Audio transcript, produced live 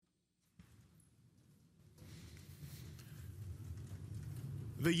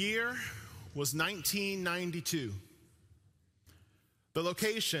The year was 1992. The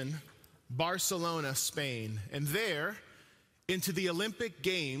location, Barcelona, Spain. And there, into the Olympic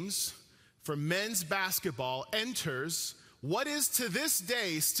Games for men's basketball enters what is to this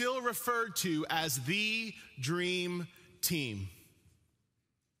day still referred to as the Dream Team.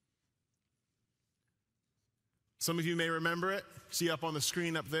 Some of you may remember it. See up on the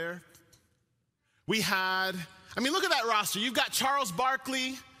screen up there. Look at that roster. You've got Charles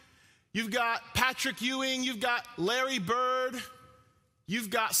Barkley, you've got Patrick Ewing, you've got Larry Bird, you've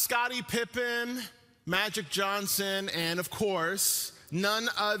got Scottie Pippen, Magic Johnson, and of course, none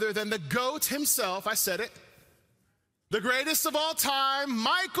other than the GOAT himself, I said it, the greatest of all time,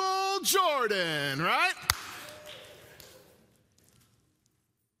 Michael Jordan, right?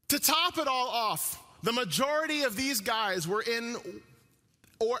 To top it all off, the majority of these guys were in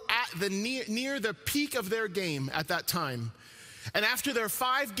or at the near the peak of their game at that time. And after their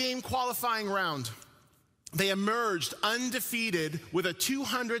 5-game qualifying round, they emerged undefeated with a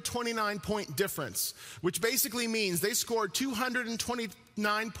 229-point difference, which basically means they scored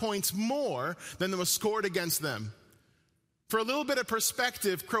 229 points more than was scored against them. For a little bit of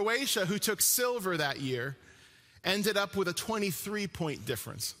perspective, Croatia, who took silver that year, ended up with a 23-point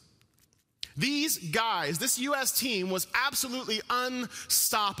difference. These guys, this U.S. team was absolutely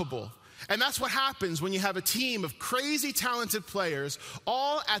unstoppable. And that's what happens when you have a team of crazy talented players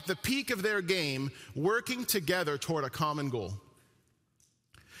all at the peak of their game working together toward a common goal.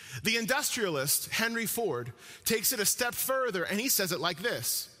 The industrialist, Henry Ford, takes it a step further and he says it like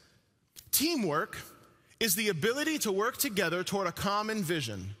this: teamwork is the ability to work together toward a common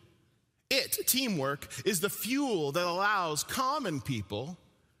vision. Teamwork, is the fuel that allows common people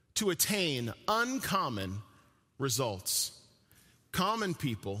to attain uncommon results. Common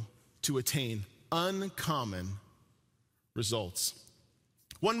people to attain uncommon results.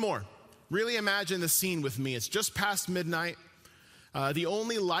 One more. Really imagine the scene with me. It's just past midnight. The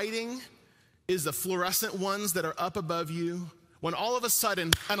only lighting is the fluorescent ones that are up above you. When all of a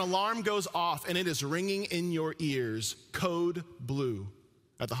sudden, an alarm goes off and it is ringing in your ears, code blue,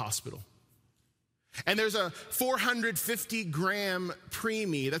 at the hospital. And there's a 450-gram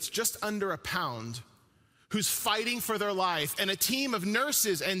preemie that's just under a pound who's fighting for their life, and a team of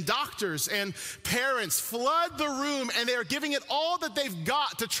nurses and doctors and parents flood the room, and they are giving it all that they've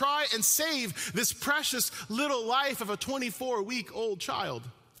got to try and save this precious little life of a 24-week-old child.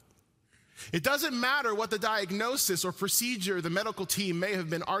 It doesn't matter what the diagnosis or procedure the medical team may have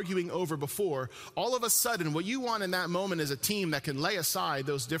been arguing over before. All of a sudden, what you want in that moment is a team that can lay aside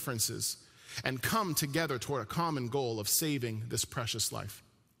those differences and come together toward a common goal of saving this precious life.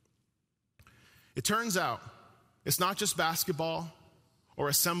 It turns out it's not just basketball or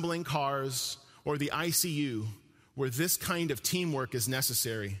assembling cars or the ICU where this kind of teamwork is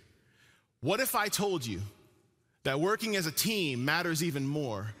necessary. What if I told you that working as a team matters even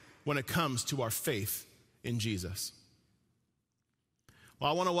more when it comes to our faith in Jesus? Well,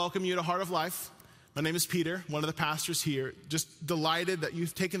 I want to welcome you to Heart of Life. My name is Peter, one of the pastors here. Just delighted that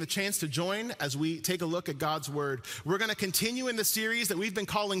you've taken the chance to join as we take a look at God's Word. We're going to continue in the series that we've been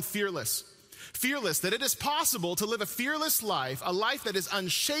calling Fearless. Fearless, that it is possible to live a fearless life, a life that is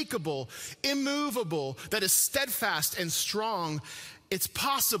unshakable, immovable, that is steadfast and strong. It's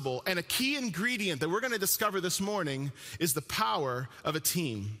possible, and a key ingredient that we're going to discover this morning is the power of a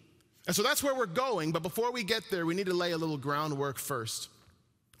team. And so that's where we're going, but before we get there, we need to lay a little groundwork first.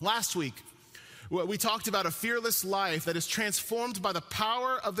 Last week, we talked about a fearless life that is transformed by the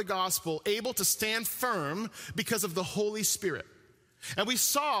power of the gospel, able to stand firm because of the Holy Spirit. And we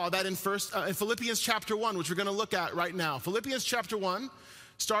saw that in Philippians chapter 1, which we're going to look at right now. Philippians chapter 1,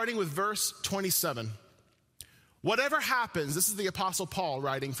 starting with verse 27. Whatever happens, this is the Apostle Paul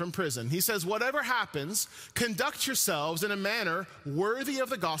writing from prison. He says, whatever happens, conduct yourselves in a manner worthy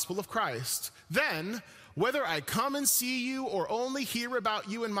of the gospel of Christ. Then, whether I come and see you or only hear about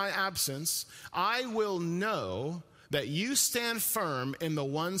you in my absence, I will know that you stand firm in the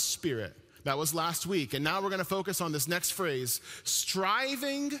one Spirit. That was last week. And now we're going to focus on this next phrase,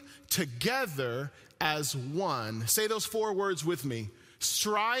 striving together as one. Say those 4 words with me.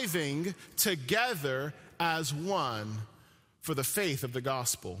 Striving together as one for the faith of the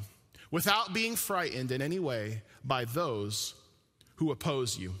gospel, without being frightened in any way by those who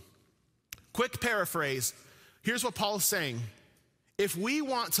oppose you. Quick paraphrase. Here's what Paul is saying. If we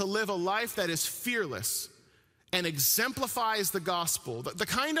want to live a life that is fearless and exemplifies the gospel, the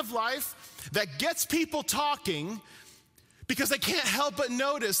kind of life that gets people talking because they can't help but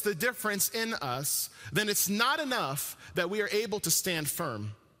notice the difference in us, then it's not enough that we are able to stand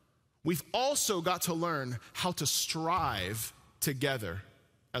firm. We've also got to learn how to strive together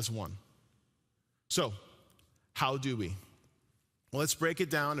as one. So, how do we? Well, let's break it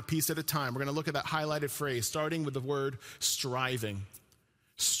down a piece at a time. We're going to look at that highlighted phrase, starting with the word striving.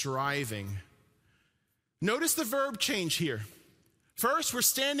 Striving. Notice the verb change here. First, we're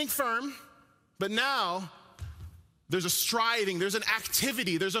standing firm, but now there's a striving, there's an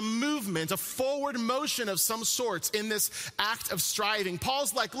activity, there's a movement, a forward motion of some sorts in this act of striving.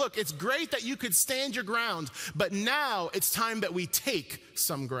 Paul's like, look, it's great that you could stand your ground, but now it's time that we take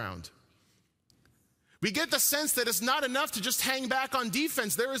some ground. We get the sense that it's not enough to just hang back on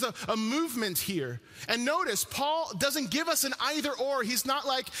defense. There is a movement here. And notice, Paul doesn't give us an either or. He's not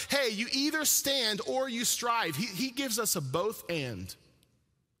like, hey, you either stand or you strive. He gives us a both and.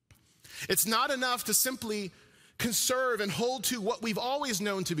 It's not enough to simply conserve and hold to what we've always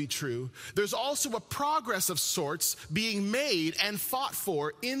known to be true. There's also a progress of sorts being made and fought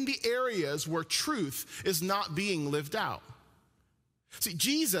for in the areas where truth is not being lived out. See,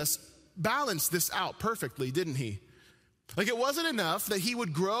 Jesus balanced this out perfectly, didn't he? Like, it wasn't enough that he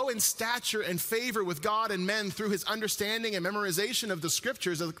would grow in stature and favor with God and men through his understanding and memorization of the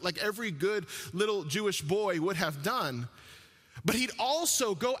scriptures, like every good little Jewish boy would have done. But he'd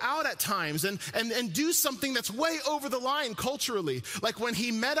also go out at times and do something that's way over the line culturally. Like when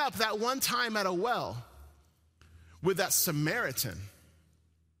he met up that one time at a well with that Samaritan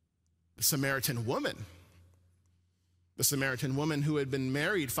woman. The Samaritan woman who had been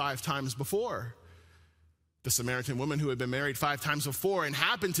married 5 times before. The Samaritan woman who had been married 5 times before and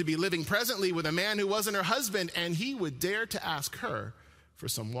happened to be living presently with a man who wasn't her husband, and he would dare to ask her for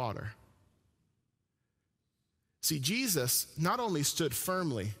some water. See, Jesus not only stood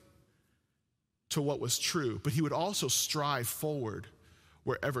firmly to what was true, but he would also strive forward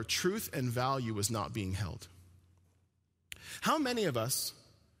wherever truth and value was not being held. How many of us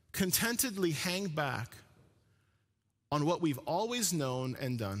contentedly hang back on what we've always known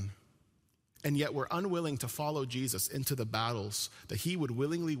and done, and yet we're unwilling to follow Jesus into the battles that he would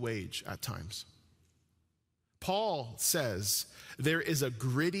willingly wage at times? Paul says there is a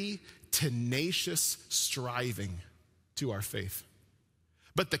gritty, tenacious striving to our faith.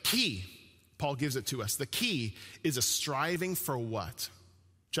 But the key, Paul gives it to us, the key is a striving for what?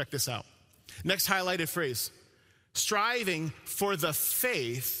 Check this out. Next highlighted phrase, striving for the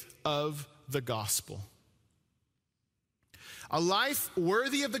faith of the gospel. A life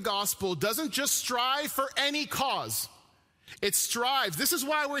worthy of the gospel doesn't just strive for any cause. It strives. This is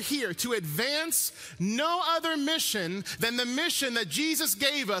why we're here, to advance no other mission than the mission that Jesus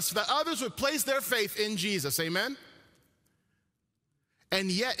gave us, so that others would place their faith in Jesus. Amen?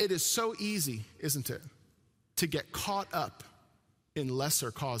 And yet it is so easy, isn't it, to get caught up in lesser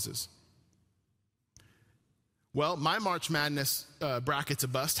causes. Well, my March Madness bracket's a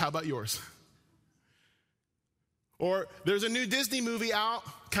bust. How about yours? Or there's a new Disney movie out,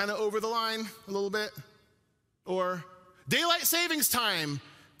 kind of over the line a little bit. Or daylight savings time,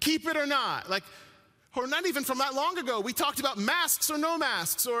 keep it or not. Or not even from that long ago, we talked about masks or no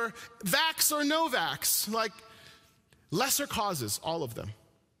masks, or vax or no vax. Lesser causes, all of them.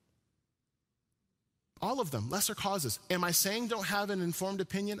 All of them, lesser causes. Am I saying don't have an informed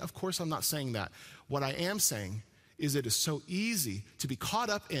opinion? Of course I'm not saying that. What I am saying is it is so easy to be caught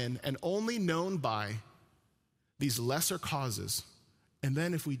up in and only known by these lesser causes. And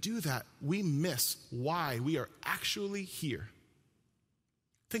then if we do that, we miss why we are actually here.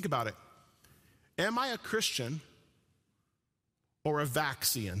 Think about it. Am I a Christian or a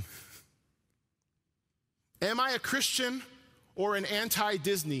vaxian? Am I a Christian or an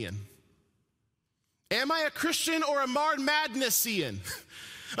anti-Disneyan? Am I a Christian or a March Madnessian?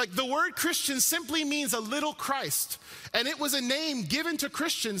 The word Christian simply means a little Christ. And it was a name given to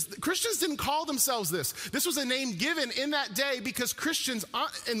Christians. Christians didn't call themselves this. This was a name given in that day because Christians,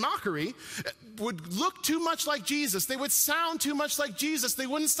 in mockery, would look too much like Jesus. They would sound too much like Jesus. They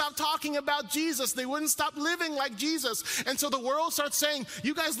wouldn't stop talking about Jesus. They wouldn't stop living like Jesus. And so the world starts saying,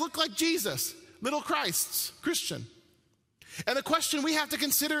 you guys look like Jesus, little Christs, Christian. And the question we have to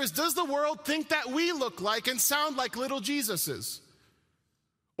consider is, does the world think that we look like and sound like little Jesuses?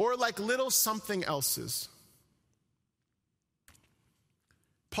 Or like little something else's?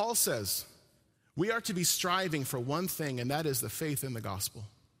 Paul says we are to be striving for one thing, and that is the faith in the gospel.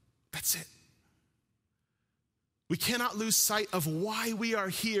 That's it. We cannot lose sight of why we are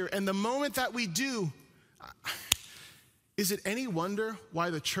here. And the moment that we do, is it any wonder why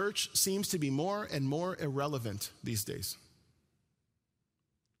the church seems to be more and more irrelevant these days?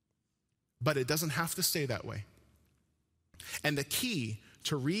 But it doesn't have to stay that way. And the key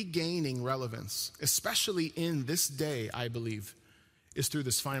to regaining relevance, especially in this day, I believe, is through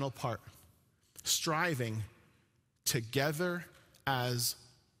this final part. Striving together as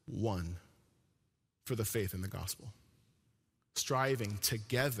one for the faith in the gospel. Striving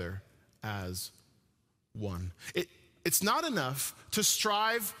together as one. It's not enough to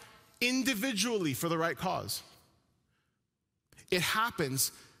strive individually for the right cause. It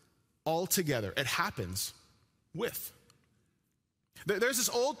happens all together. It happens with. There's this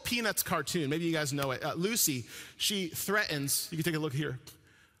old Peanuts cartoon. Maybe you guys know it. Lucy, she threatens, you can take a look here.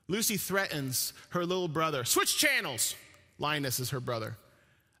 Lucy threatens her little brother, switch channels. Linus is her brother.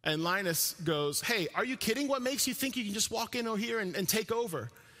 And Linus goes, hey, are you kidding? What makes you think you can just walk in over here and take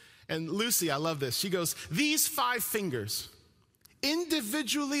over? And Lucy, I love this. She goes, these 5 fingers,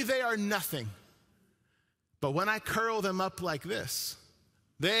 individually they are nothing. But when I curl them up like this,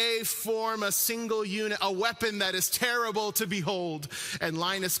 they form a single unit, a weapon that is terrible to behold. And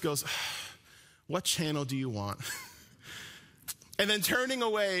Linus goes, what channel do you want? And then turning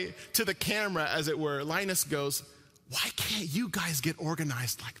away to the camera, as it were, Linus goes, why can't you guys get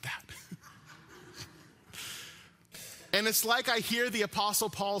organized like that? And it's like I hear the Apostle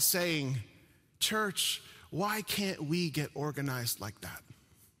Paul saying, church, why can't we get organized like that?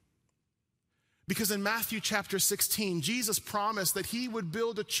 Because in Matthew chapter 16, Jesus promised that he would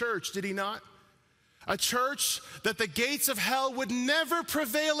build a church, did he not? A church that the gates of hell would never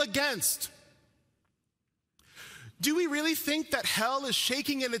prevail against. Do we really think that hell is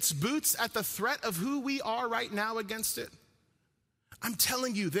shaking in its boots at the threat of who we are right now against it? I'm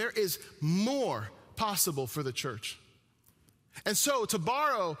telling you, there is more possible for the church. And so, to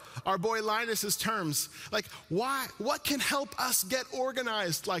borrow our boy Linus's terms, like, what can help us get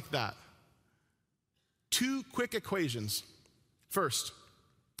organized like that? 2 quick equations. First,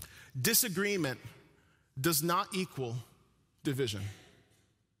 disagreement does not equal division.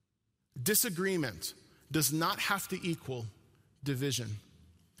 Disagreement does not have to equal division.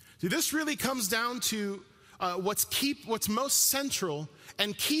 See, this really comes down to what's most central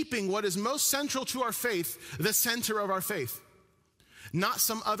and keeping what is most central to our faith the center of our faith, not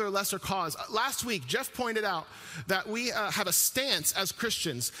some other lesser cause. Last week, Jeff pointed out that we have a stance as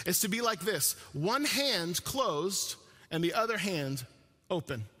Christians is to be like this: one hand closed and the other hand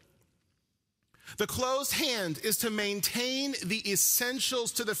open. The closed hand is to maintain the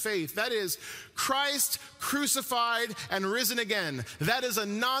essentials to the faith. That is, Christ crucified and risen again. That is a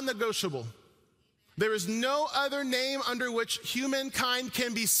non-negotiable. There is no other name under which humankind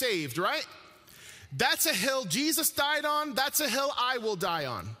can be saved, right? That's a hill Jesus died on. That's a hill I will die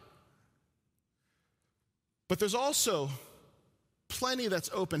on. But there's also plenty that's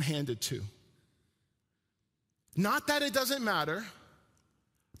open-handed too. Not that it doesn't matter,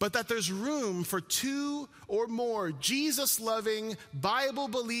 but that there's room for 2 or more Jesus-loving,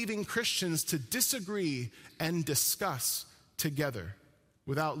 Bible-believing Christians to disagree and discuss together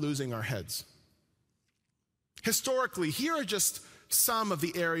without losing our heads. Historically, here are just some of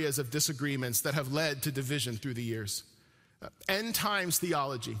the areas of disagreements that have led to division through the years. End times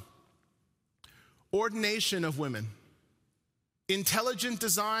theology, ordination of women, intelligent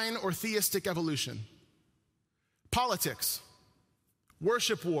design or theistic evolution, politics,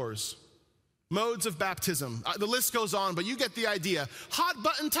 worship wars, modes of baptism. The list goes on, but you get the idea. Hot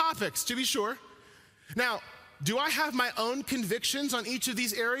button topics, to be sure. Now, do I have my own convictions on each of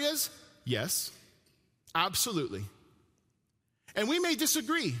these areas? Yes, absolutely. And we may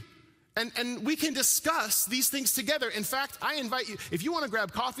disagree, and we can discuss these things together. In fact, I invite you, if you want to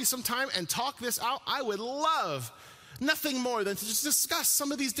grab coffee sometime and talk this out, I would love nothing more than to just discuss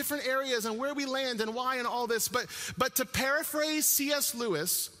some of these different areas and where we land and why and all this. But to paraphrase C.S.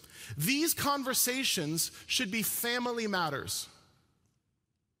 Lewis, these conversations should be family matters.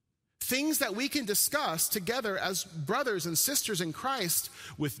 Things that we can discuss together as brothers and sisters in Christ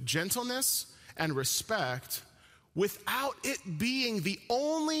with gentleness and respect, without it being the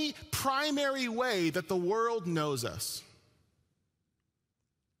only primary way that the world knows us.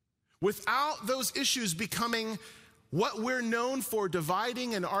 Without those issues becoming what we're known for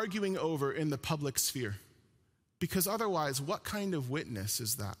dividing and arguing over in the public sphere. Because otherwise, what kind of witness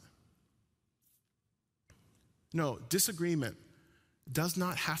is that? No, disagreement does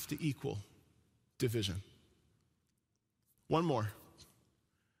not have to equal division. One more.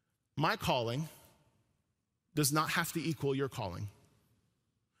 My calling does not have to equal your calling.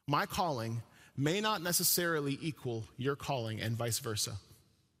 My calling may not necessarily equal your calling, and vice versa.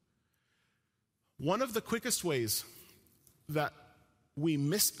 One of the quickest ways that we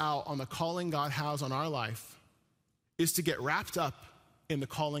miss out on the calling God has on our life is to get wrapped up in the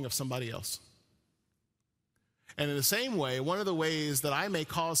calling of somebody else. And in the same way, one of the ways that I may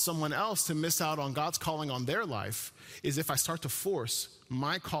cause someone else to miss out on God's calling on their life is if I start to force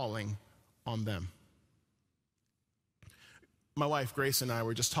my calling on them. My wife, Grace, and I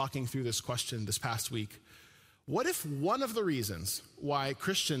were just talking through this question this past week. What if one of the reasons why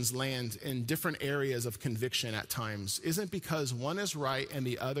Christians land in different areas of conviction at times isn't because one is right and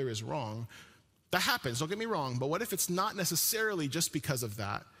the other is wrong? That happens, don't get me wrong, but what if it's not necessarily just because of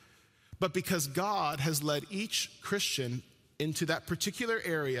that, but because God has led each Christian into that particular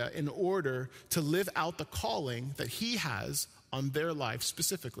area in order to live out the calling that he has on their life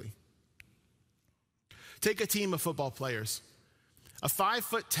specifically? Take a team of football players. A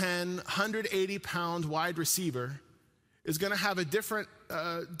 5'10", 180-pound wide receiver is going to have a different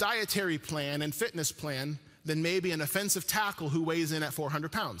dietary plan and fitness plan than maybe an offensive tackle who weighs in at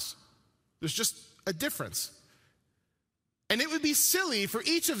 400 pounds. There's just a difference. And it would be silly for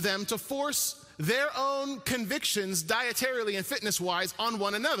each of them to force their own convictions dietarily and fitness-wise on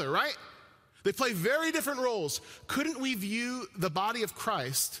one another, right? They play very different roles. Couldn't we view the body of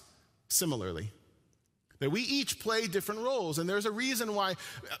Christ similarly? That we each play different roles, and there's a reason why,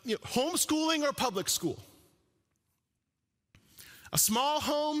 homeschooling or public school, a small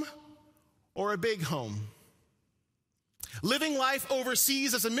home or a big home, living life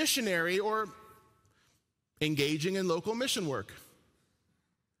overseas as a missionary or engaging in local mission work.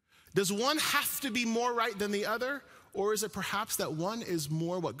 Does one have to be more right than the other, or is it perhaps that one is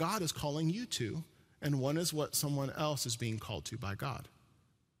more what God is calling you to, and one is what someone else is being called to by God?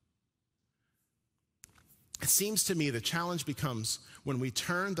 It seems to me the challenge becomes when we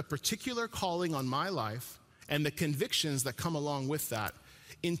turn the particular calling on my life and the convictions that come along with that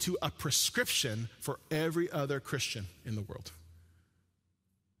into a prescription for every other Christian in the world.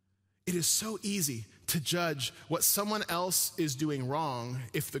 It is so easy to judge what someone else is doing wrong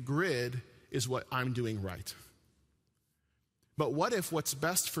if the grid is what I'm doing right. But what if what's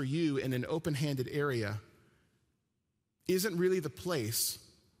best for you in an open-handed area isn't really the place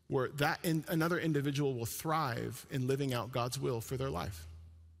where another individual will thrive in living out God's will for their life?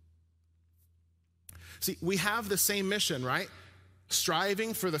 See, we have the same mission, right?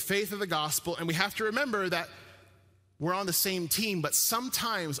 Striving for the faith of the gospel, and we have to remember that we're on the same team, but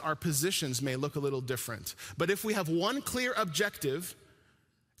sometimes our positions may look a little different. But if we have one clear objective,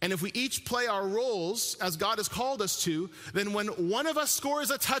 and if we each play our roles as God has called us to, then when one of us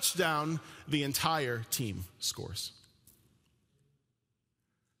scores a touchdown, the entire team scores.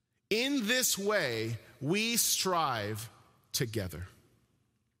 In this way, we strive together.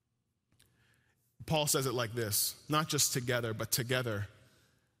 Paul says it like this, not just together, but together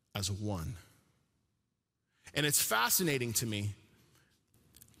as one. And it's fascinating to me,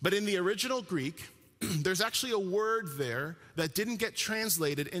 but in the original Greek, there's actually a word there that didn't get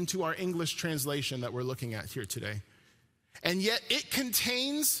translated into our English translation that we're looking at here today. And yet it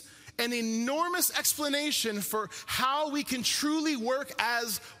contains an enormous explanation for how we can truly work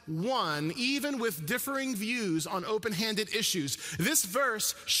as one, even with differing views on open-handed issues. This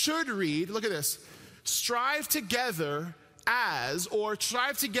verse should read, look at this, strive together as, or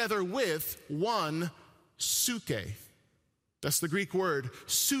strive together with one suke. That's the Greek word,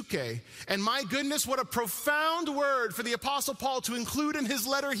 suke. And my goodness, what a profound word for the Apostle Paul to include in his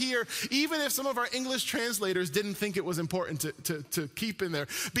letter here, even if some of our English translators didn't think it was important to keep in there.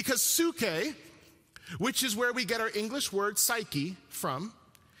 Because suke, which is where we get our English word psyche from,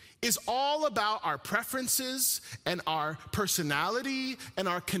 is all about our preferences and our personality and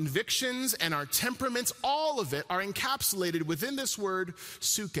our convictions and our temperaments. All of it are encapsulated within this word,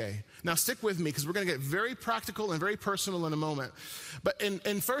 suke. Now stick with me because we're going to get very practical and very personal in a moment. But in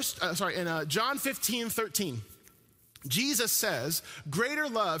John 15:13, Jesus says, greater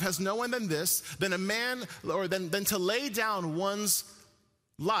love has no one than this, than a man, or than to lay down one's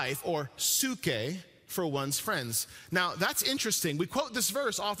life, or suke, for one's friends. Now, that's interesting. We quote this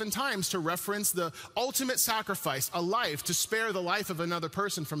verse oftentimes to reference the ultimate sacrifice, a life to spare the life of another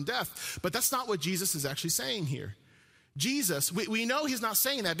person from death. But that's not what Jesus is actually saying here. Jesus, we know he's not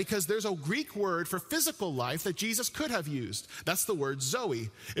saying that because there's a Greek word for physical life that Jesus could have used. That's the word zoe.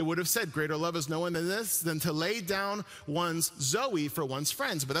 It would have said, greater love is no one than this, than to lay down one's zoe for one's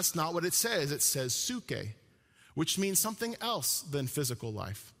friends. But that's not what it says. It says suke, which means something else than physical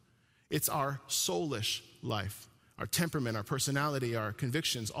life. It's our soulish life, our temperament, our personality, our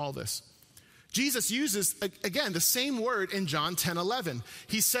convictions, all this. Jesus uses, again, the same word in John 10:11.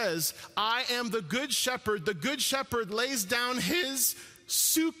 He says, I am the good shepherd. The good shepherd lays down his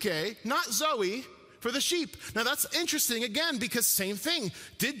suke, not zoe, for the sheep. Now that's interesting, again, because same thing.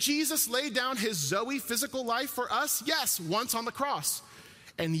 Did Jesus lay down his zoe physical life for us? Yes, once on the cross.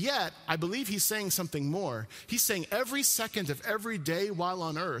 And yet, I believe he's saying something more. He's saying every second of every day while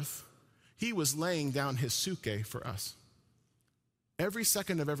on earth, he was laying down his suke for us. every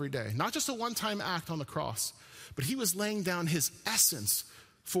second of every day. Not just a one-time act on the cross, but he was laying down his essence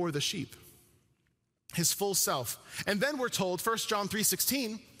for the sheep, his full self. And then we're told, 1 John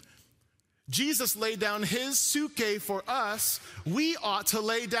 3:16, Jesus laid down his suke for us. We ought to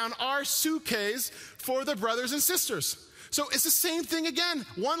lay down our sukes for the brothers and sisters. So it's the same thing again.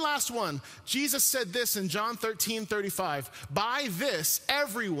 One last one. Jesus said this in John 13:35. By this,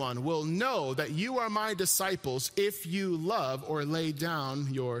 everyone will know that you are my disciples if you love or lay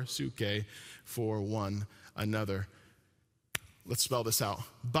down your suke for one another. Let's spell this out.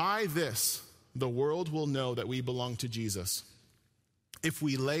 By this, the world will know that we belong to Jesus if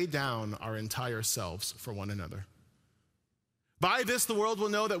we lay down our entire selves for one another. By this, the world will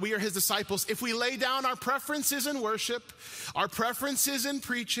know that we are his disciples if we lay down our preferences in worship, our preferences in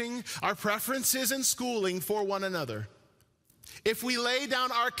preaching, our preferences in schooling for one another. If we lay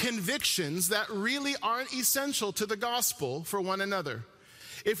down our convictions that really aren't essential to the gospel for one another.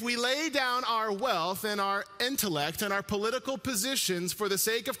 If we lay down our wealth and our intellect and our political positions for the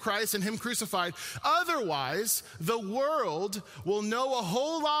sake of Christ and him crucified, otherwise, the world will know a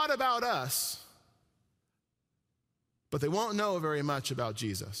whole lot about us, but they won't know very much about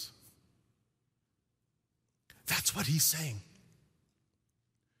Jesus. That's what he's saying.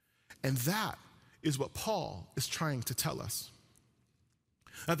 And that is what Paul is trying to tell us.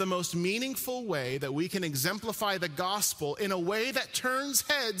 That the most meaningful way that we can exemplify the gospel in a way that turns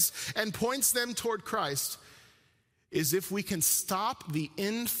heads and points them toward Christ is if we can stop the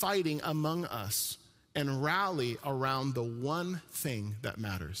infighting among us and rally around the one thing that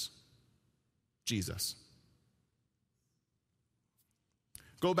matters: Jesus.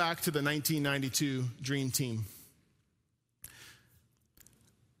 Go back to the 1992 Dream Team.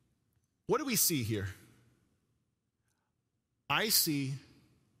 What do we see here? I see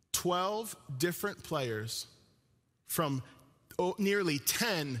 12 different players from nearly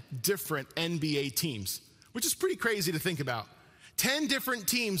 10 different NBA teams, which is pretty crazy to think about. 10 different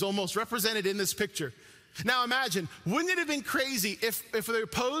teams almost represented in this picture. Now imagine, wouldn't it have been crazy if they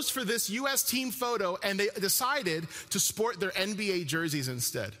posed for this U.S. team photo and they decided to sport their NBA jerseys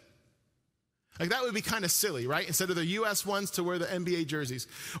instead? Like, that would be kind of silly, right? Instead of the U.S. ones, to wear the NBA jerseys.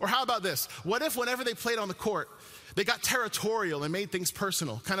 Or how about this? What if whenever they played on the court, they got territorial and made things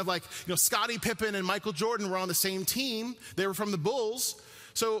personal? Kind of like, Scottie Pippen and Michael Jordan were on the same team. They were from the Bulls.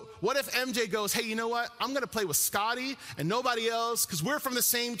 So what if MJ goes, hey, you know what? I'm going to play with Scottie and nobody else because we're from the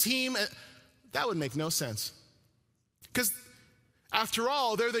same team. That would make no sense. Because after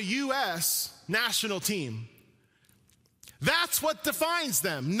all, they're the U.S. national team. That's what defines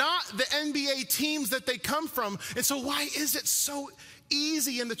them, not the NBA teams that they come from. And so why is it so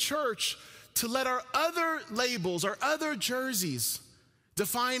easy in the church to let our other labels, our other jerseys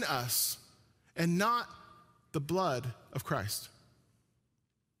define us and not the blood of Christ?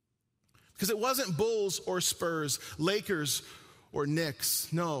 Because it wasn't Bulls or Spurs, Lakers or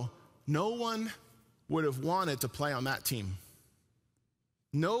Knicks. No one would have wanted to play on that team.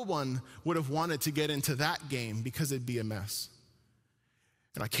 No one would have wanted to get into that game because it'd be a mess.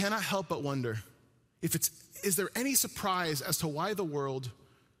 And I cannot help but wonder is there any surprise as to why the world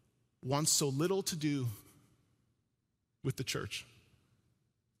wants so little to do with the church?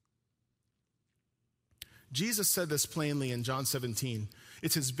 Jesus said this plainly in John 17.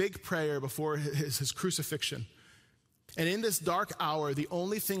 It's his big prayer before his crucifixion. And in this dark hour, the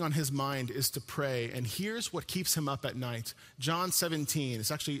only thing on his mind is to pray. And here's what keeps him up at night. John 17, it's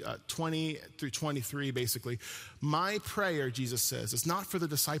actually 20 through 23, basically. My prayer, Jesus says, is not for the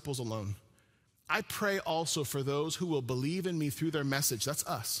disciples alone. I pray also for those who will believe in me through their message. That's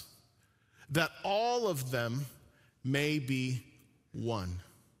us. That all of them may be one.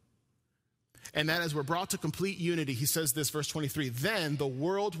 And that as we're brought to complete unity, he says this, verse 23, then the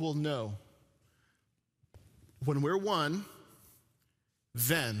world will know. When we're one,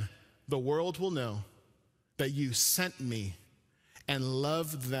 then the world will know that you sent me and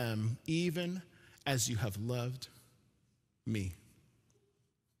loved them even as you have loved me.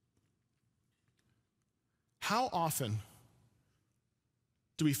 How often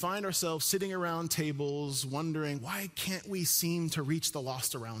do we find ourselves sitting around tables wondering, why can't we seem to reach the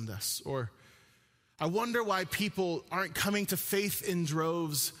lost around us? Or I wonder why people aren't coming to faith in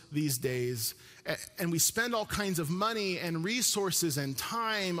droves these days. And we spend all kinds of money and resources and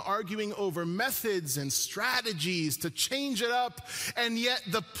time arguing over methods and strategies to change it up. And yet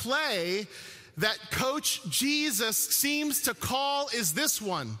the play that Coach Jesus seems to call is this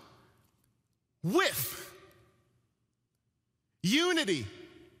one: with unity,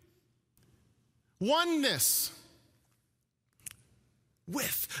 oneness,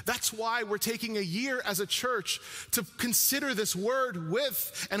 with. That's why we're taking a year as a church to consider this word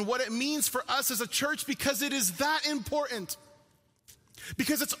with and what it means for us as a church, because it is that important.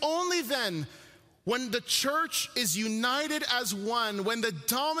 Because it's only then, when the church is united as one, when the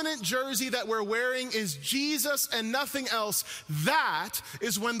dominant jersey that we're wearing is Jesus and nothing else, that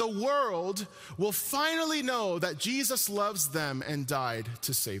is when the world will finally know that Jesus loves them and died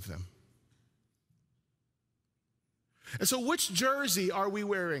to save them. And so which jersey are we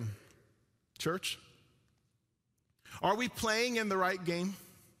wearing, church? Are we playing in the right game?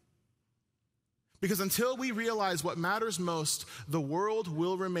 Because until we realize what matters most, the world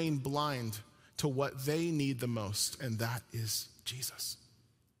will remain blind to what they need the most, and that is Jesus.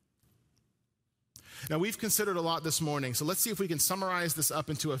 Now, we've considered a lot this morning, so let's see if we can summarize this up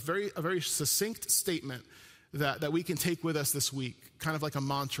into a very succinct statement that we can take with us this week, kind of like a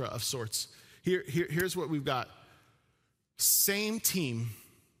mantra of sorts. Here's what we've got. Same team,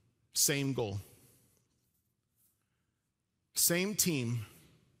 same goal. Same team,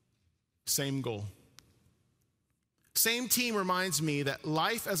 same goal. Same team reminds me that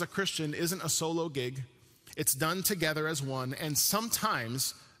life as a Christian isn't a solo gig. It's done together as one, and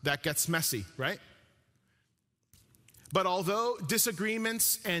sometimes that gets messy, right? But although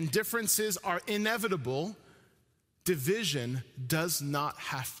disagreements and differences are inevitable, division does not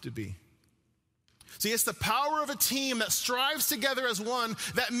have to be. See, it's the power of a team that strives together as one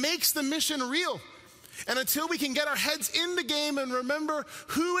that makes the mission real. And until we can get our heads in the game and remember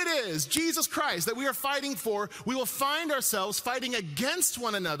who it is, Jesus Christ, that we are fighting for, we will find ourselves fighting against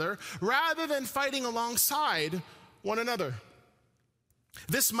one another rather than fighting alongside one another.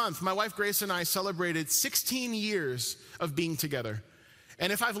 This month, my wife Grace and I celebrated 16 years of being together.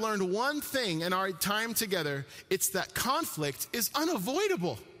 And if I've learned one thing in our time together, it's that conflict is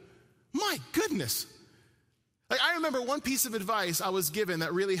unavoidable. My goodness. I remember one piece of advice I was given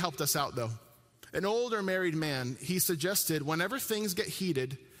that really helped us out, though. An older married man, he suggested whenever things get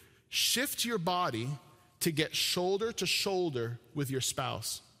heated, shift your body to get shoulder to shoulder with your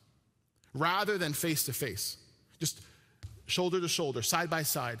spouse rather than face to face. Just shoulder to shoulder, side by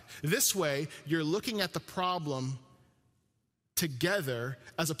side. This way, you're looking at the problem together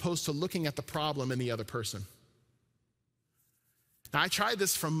as opposed to looking at the problem in the other person. Now, I tried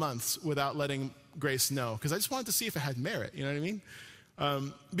this for months without letting Grace know because I just wanted to see if it had merit, you know what I mean?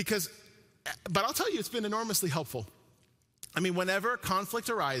 But I'll tell you, it's been enormously helpful. I mean, whenever conflict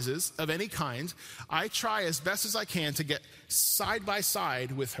arises of any kind, I try as best as I can to get side by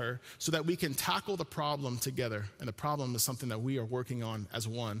side with her so that we can tackle the problem together. And the problem is something that we are working on as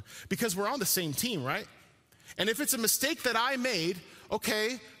one because we're on the same team, right? And if it's a mistake that I made,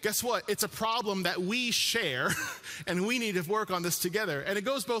 okay, guess what? It's a problem that we share, and we need to work on this together. And it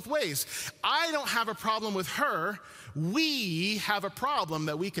goes both ways. I don't have a problem with her. We have a problem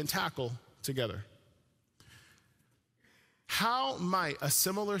that we can tackle together. How might a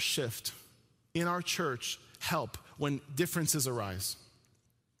similar shift in our church help when differences arise?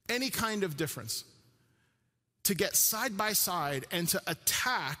 Any kind of difference. To get side by side and to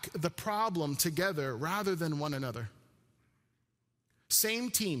attack the problem together rather than one another. Same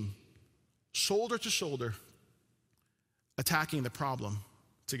team, shoulder to shoulder, attacking the problem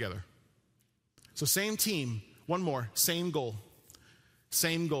together. So same team, one more, same goal.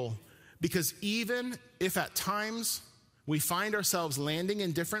 Same goal. Because even if at times we find ourselves landing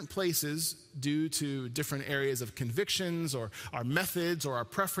in different places due to different areas of convictions or our methods or our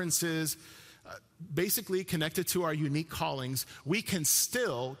preferences, basically connected to our unique callings, we can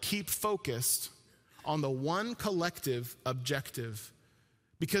still keep focused on the one collective objective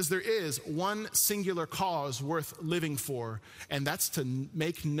because there is one singular cause worth living for, and that's to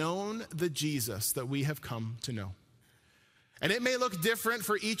make known the Jesus that we have come to know. And it may look different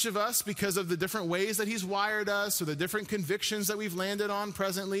for each of us because of the different ways that he's wired us or the different convictions that we've landed on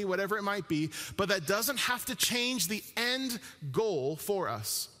presently, whatever it might be, but that doesn't have to change the end goal for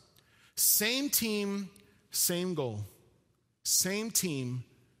us. Same team, same goal. Same team,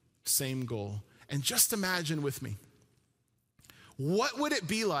 same goal. And just imagine with me, what would it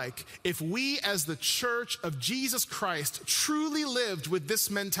be like if we as the church of Jesus Christ truly lived with this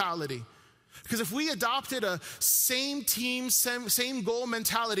mentality? Because if we adopted a same team, same goal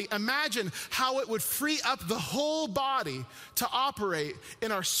mentality, imagine how it would free up the whole body to operate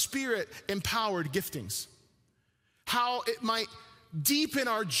in our spirit-empowered giftings. How it might deepen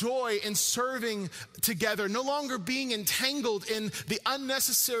our joy in serving together, no longer being entangled in the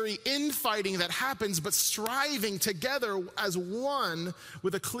unnecessary infighting that happens, but striving together as one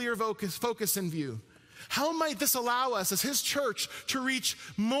with a clear focus in view. How might this allow us as his church to reach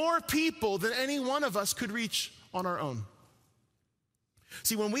more people than any one of us could reach on our own?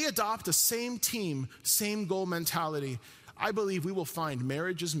 See, when we adopt a same team, same goal mentality, I believe we will find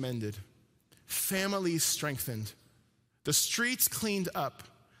marriages mended, families strengthened, the streets cleaned up,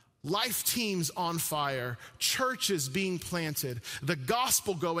 life teams on fire, churches being planted, the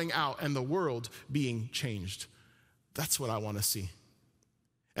gospel going out, and the world being changed. That's what I want to see.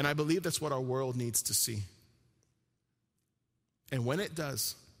 And I believe that's what our world needs to see. And when it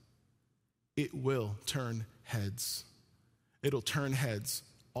does, it will turn heads. It'll turn heads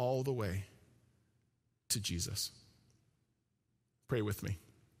all the way to Jesus. Pray with me.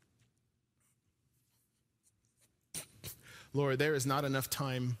 Lord, there is not enough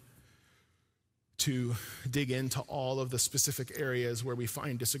time to dig into all of the specific areas where we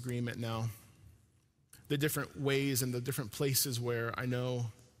find disagreement now. The different ways and the different places where I know,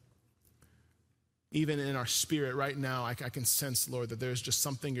 even in our spirit right now, I can sense, Lord, that there's just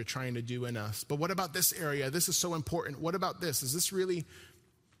something you're trying to do in us. But what about this area? This is so important. What about this? Is this really?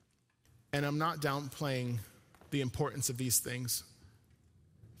 And I'm not downplaying the importance of these things.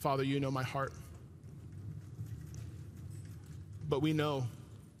 Father, you know my heart. But we know,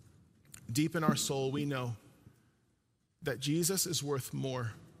 deep in our soul, we know that Jesus is worth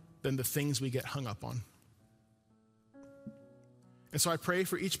more than the things we get hung up on. And so I pray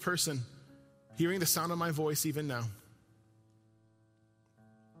for each person hearing the sound of my voice even now.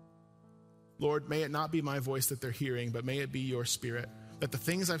 Lord, may it not be my voice that they're hearing, but may it be your Spirit. That the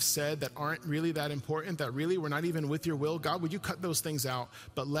things I've said that aren't really that important, that really were not even with your will, God, would you cut those things out,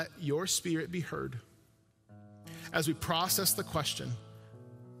 but let your Spirit be heard. As we process the question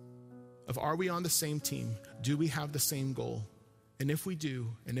of, are we on the same team? Do we have the same goal? And if we do,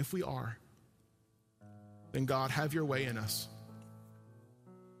 and if we are, then God, have your way in us.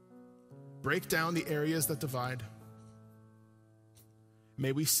 Break down the areas that divide.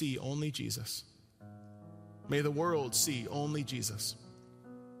 May we see only Jesus. May the world see only Jesus.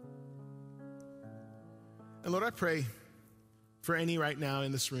 And Lord, I pray for any right now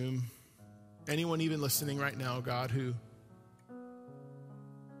in this room, anyone even listening right now, God,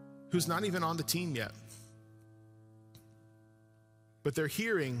 who's not even on the team yet, but they're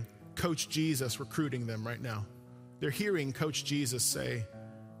hearing Coach Jesus recruiting them right now. They're hearing Coach Jesus say,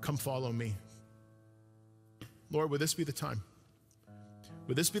 come follow me. Lord, would this be the time?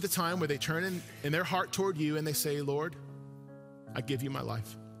 Would this be the time where they turn in their heart toward you and they say, Lord, I give you my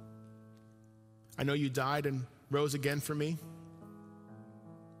life. I know you died and rose again for me.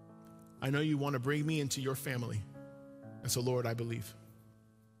 I know you want to bring me into your family. And so, Lord, I believe.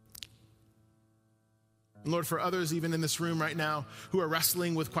 And Lord, for others even in this room right now who are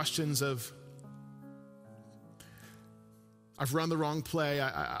wrestling with questions of, I've run the wrong play,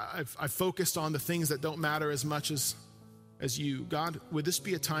 I've focused on the things that don't matter as much as you. God, would this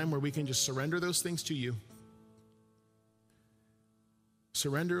be a time where we can just surrender those things to you?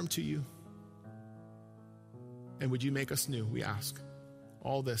 Surrender them to you. And would you make us new, we ask.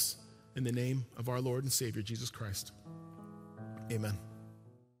 All this in the name of our Lord and Savior, Jesus Christ. Amen.